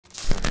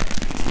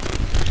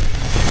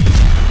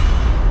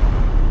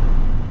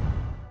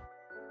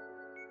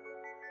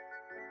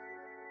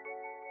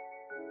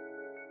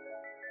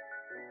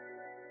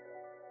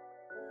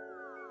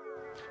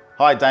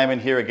Hi, Damon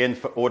here again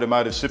for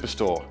Automotive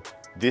Superstore.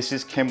 This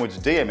is Kenwood's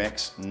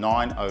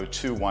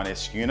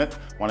DMX9021S unit,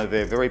 one of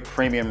their very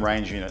premium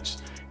range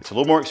units. It's a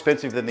little more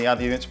expensive than the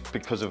other units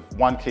because of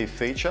one key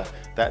feature,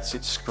 that's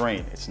its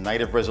screen. Its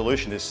native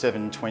resolution is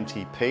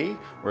 720p,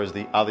 whereas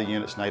the other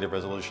unit's native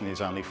resolution is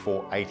only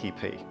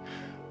 480p.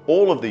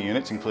 All of the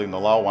units, including the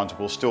lower ones,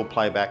 will still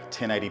play back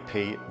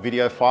 1080p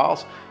video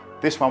files.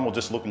 This one will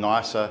just look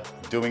nicer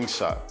doing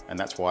so, and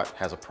that's why it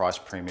has a price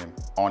premium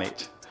on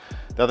it.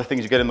 The other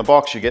things you get in the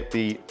box, you get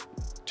the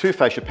two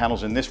fascia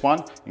panels in this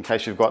one, in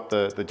case you've got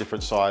the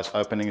different size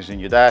openings in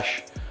your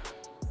dash,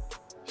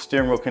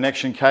 steering wheel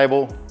connection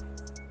cable,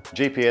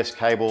 GPS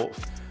cable,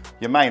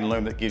 your main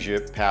loom that gives you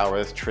power,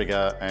 earth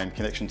trigger, and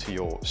connection to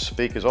your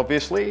speakers,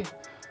 obviously.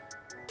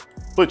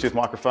 Bluetooth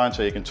microphone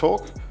so you can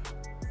talk.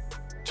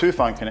 Two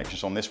phone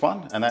connections on this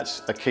one, and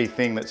that's a key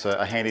thing, that's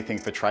a handy thing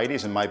for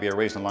tradies and maybe a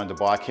reason alone to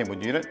buy a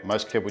Kenwood unit.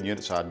 Most Kenwood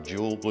units are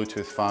dual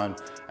Bluetooth phone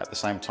at the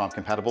same time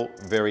compatible.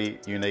 Very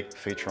unique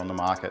feature on the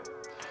market.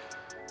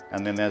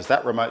 And then there's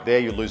that remote there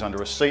you lose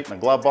under a seat in a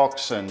glove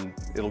box, and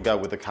it'll go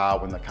with the car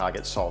when the car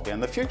gets sold down in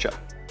the future.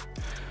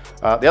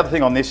 The other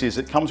thing on this is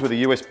it comes with a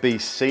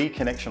USB-C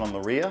connection on the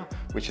rear,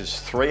 which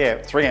is 3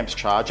 amps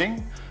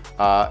charging.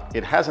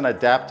 It has an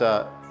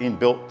adapter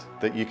inbuilt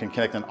that you can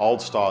connect an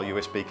old style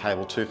USB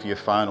cable to for your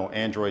phone or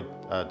Android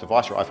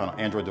device, or iPhone or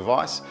Android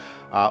device,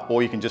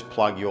 or you can just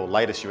plug your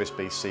latest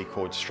USB-C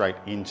cord straight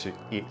into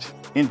it.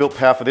 Inbuilt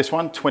power for this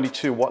one,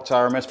 22 watts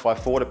RMS by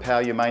 4 to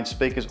power your main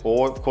speakers,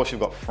 or of course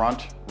you've got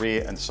front,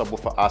 rear and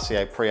subwoofer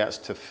RCA Preouts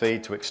to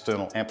feed to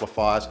external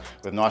amplifiers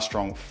with nice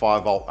strong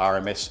 5 volt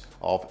RMS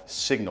of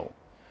signal.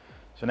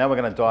 So now we're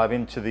going to dive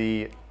into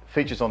the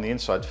features on the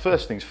inside.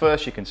 First things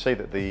first, you can see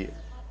that the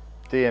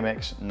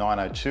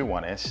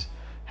DMX9021S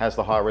has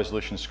the high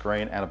resolution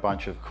screen and a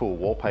bunch of cool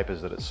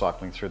wallpapers that it's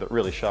cycling through that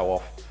really show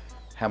off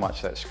how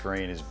much that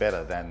screen is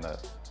better than the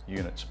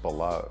units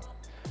below.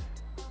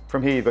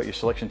 From here you've got your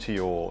selection to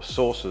your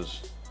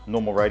sources,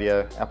 normal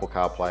radio, Apple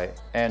CarPlay,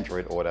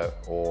 Android Auto,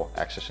 or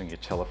accessing your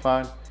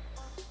telephone.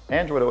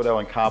 Android Auto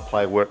and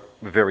CarPlay work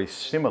very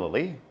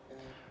similarly.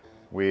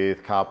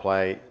 With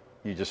CarPlay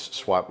you just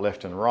swipe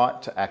left and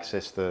right to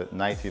access the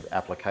native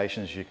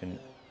applications you can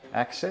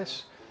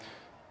access.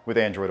 With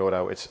Android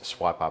Auto, it's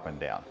swipe up and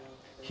down.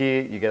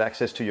 Here you get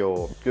access to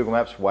your Google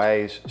Maps,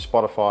 Waze,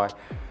 Spotify.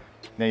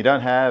 Now you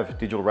don't have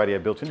digital radio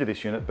built into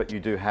this unit, but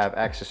you do have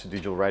access to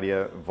digital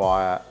radio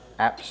via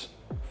apps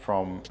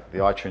from the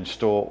iTunes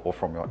store or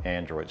from your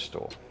Android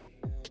store.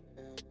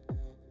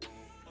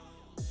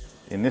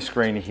 In this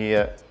screen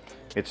here,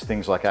 it's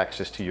things like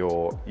access to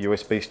your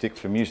USB stick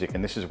for music,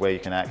 and this is where you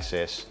can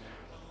access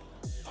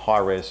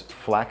high-res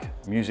FLAC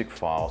music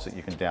files that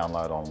you can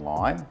download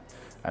online.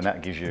 And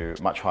that gives you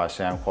much higher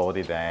sound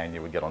quality than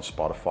you would get on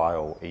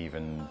Spotify, or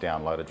even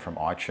downloaded from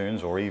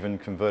iTunes, or even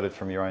converted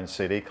from your own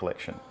CD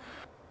collection.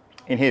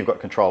 In here you've got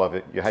control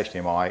over your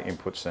HDMI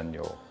inputs and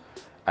your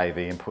AV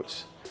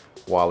inputs.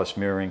 Wireless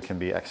mirroring can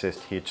be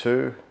accessed here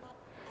too.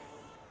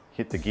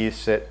 Hit the gear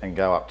set and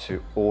go up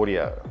to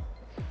audio.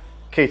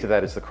 Key to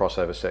that is the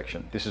crossover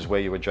section. This is where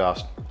you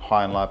adjust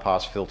high and low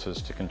pass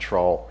filters to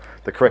control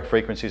the correct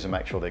frequencies and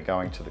make sure they're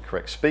going to the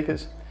correct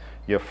speakers.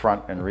 Your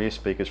front and rear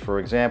speakers, for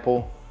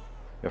example.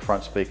 Your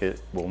front speaker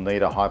will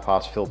need a high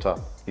pass filter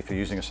if you're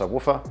using a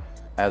subwoofer,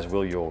 as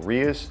will your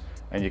rears,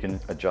 and you can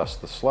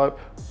adjust the slope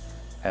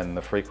and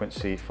the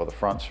frequency for the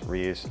fronts,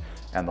 rears,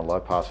 and the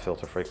low pass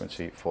filter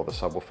frequency for the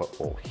subwoofer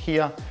all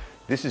here.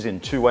 This is in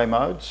two-way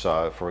mode,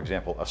 so for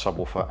example a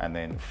subwoofer and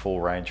then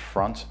full range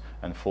front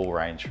and full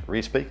range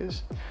rear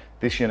speakers.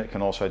 This unit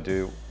can also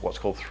do what's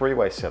called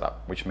three-way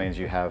setup, which means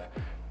you have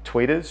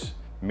tweeters,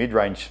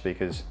 mid-range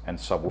speakers and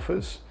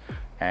subwoofers,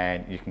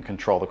 and you can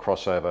control the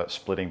crossover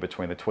splitting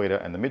between the tweeter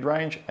and the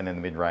mid-range, and then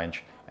the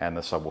mid-range and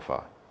the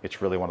subwoofer. It's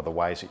really one of the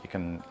ways that you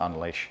can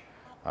unleash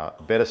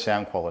better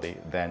sound quality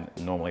than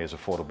normally is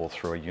affordable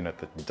through a unit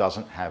that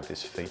doesn't have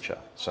this feature.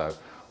 So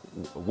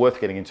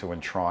worth getting into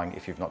and trying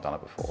if you've not done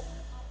it before.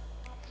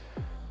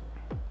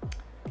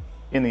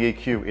 In the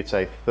EQ, it's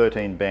a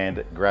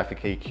 13-band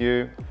graphic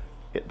EQ.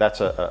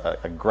 That's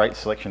a great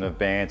selection of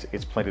bands.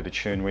 It's plenty to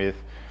tune with.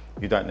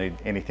 You don't need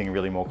anything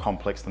really more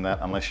complex than that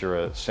unless you're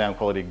a sound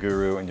quality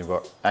guru and you've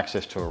got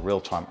access to a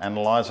real-time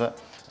analyzer.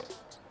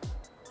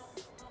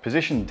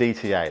 Position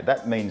DTA,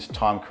 that means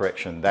time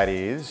correction. That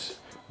is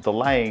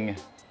delaying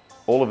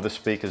all of the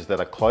speakers that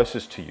are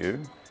closest to you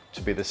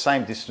to be the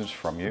same distance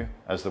from you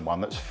as the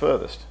one that's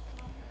furthest.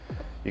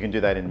 You can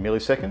do that in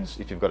milliseconds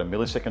if you've got a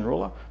millisecond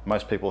ruler.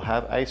 Most people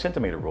have a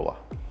centimeter ruler.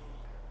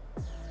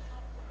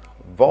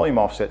 Volume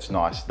offset's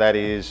nice. That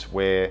is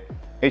where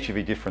each of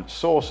your different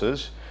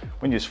sources,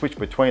 when you switch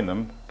between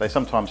them, they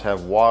sometimes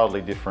have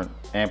wildly different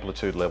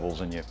amplitude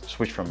levels, and you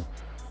switch from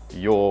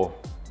your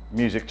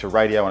music to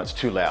radio and it's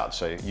too loud.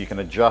 So you can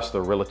adjust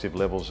the relative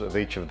levels of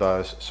each of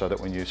those so that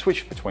when you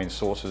switch between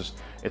sources,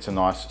 it's a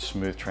nice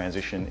smooth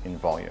transition in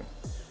volume.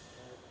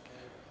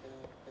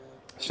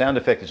 Sound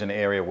effect is an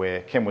area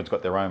where Kenwood's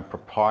got their own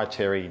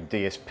proprietary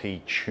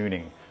DSP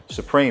tuning.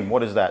 Supreme,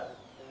 what is that?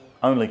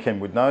 only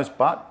Kenwood knows,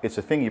 but it's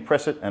a thing, you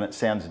press it and it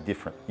sounds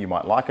different. You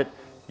might like it,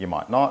 you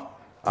might not.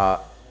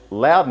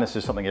 Loudness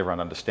is something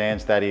everyone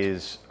understands. That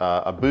is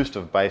a boost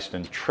of bass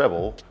and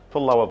treble for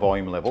lower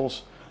volume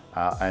levels.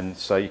 And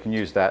so you can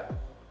use that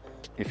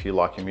if you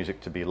like your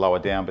music to be lower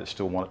down but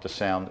still want it to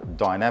sound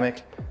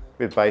dynamic.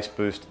 With bass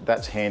boost,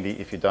 that's handy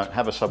if you don't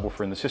have a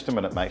subwoofer in the system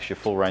and it makes your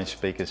full range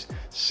speakers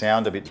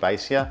sound a bit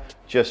bassier.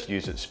 Just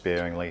use it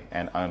sparingly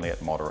and only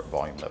at moderate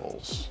volume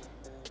levels.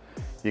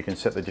 You can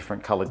set the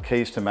different colored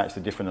keys to match the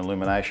different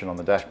illumination on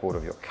the dashboard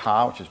of your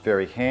car, which is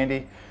very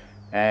handy.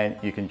 And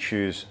you can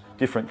choose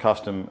different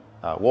custom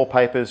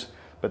wallpapers,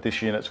 but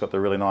this unit's got the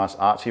really nice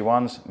artsy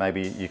ones.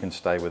 Maybe you can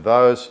stay with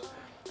those.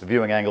 The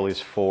viewing angle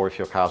is 4 if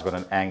your car's got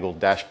an angled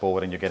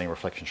dashboard and you're getting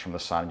reflections from the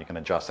sun. You can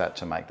adjust that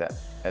to make that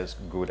as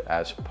good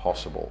as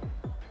possible.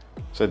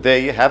 So there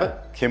you have it,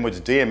 Kenwood's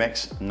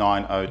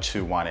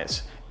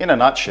DMX9021S. In a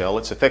nutshell,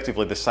 it's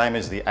effectively the same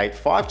as the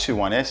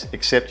 8521S,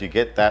 except you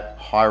get that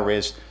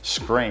high-res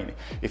screen.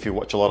 If you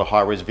watch a lot of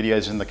high-res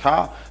videos in the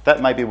car,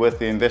 that may be worth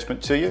the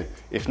investment to you.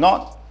 If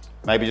not,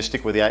 maybe just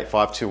stick with the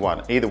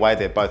 8521. Either way,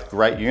 they're both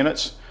great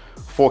units.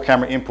 4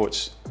 camera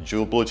inputs,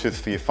 dual Bluetooth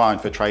for your phone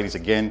for tradies,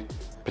 again,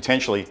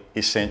 potentially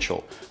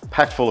essential.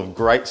 Packed full of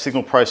great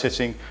signal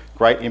processing,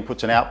 great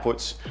inputs and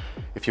outputs.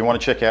 If you want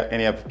to check out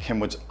any of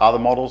Kenwood's other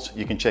models,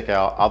 you can check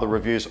our other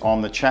reviews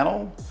on the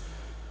channel.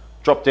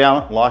 Drop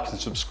down, like and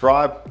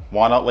subscribe.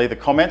 Why not leave a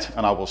comment,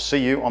 and I will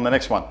see you on the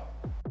next one.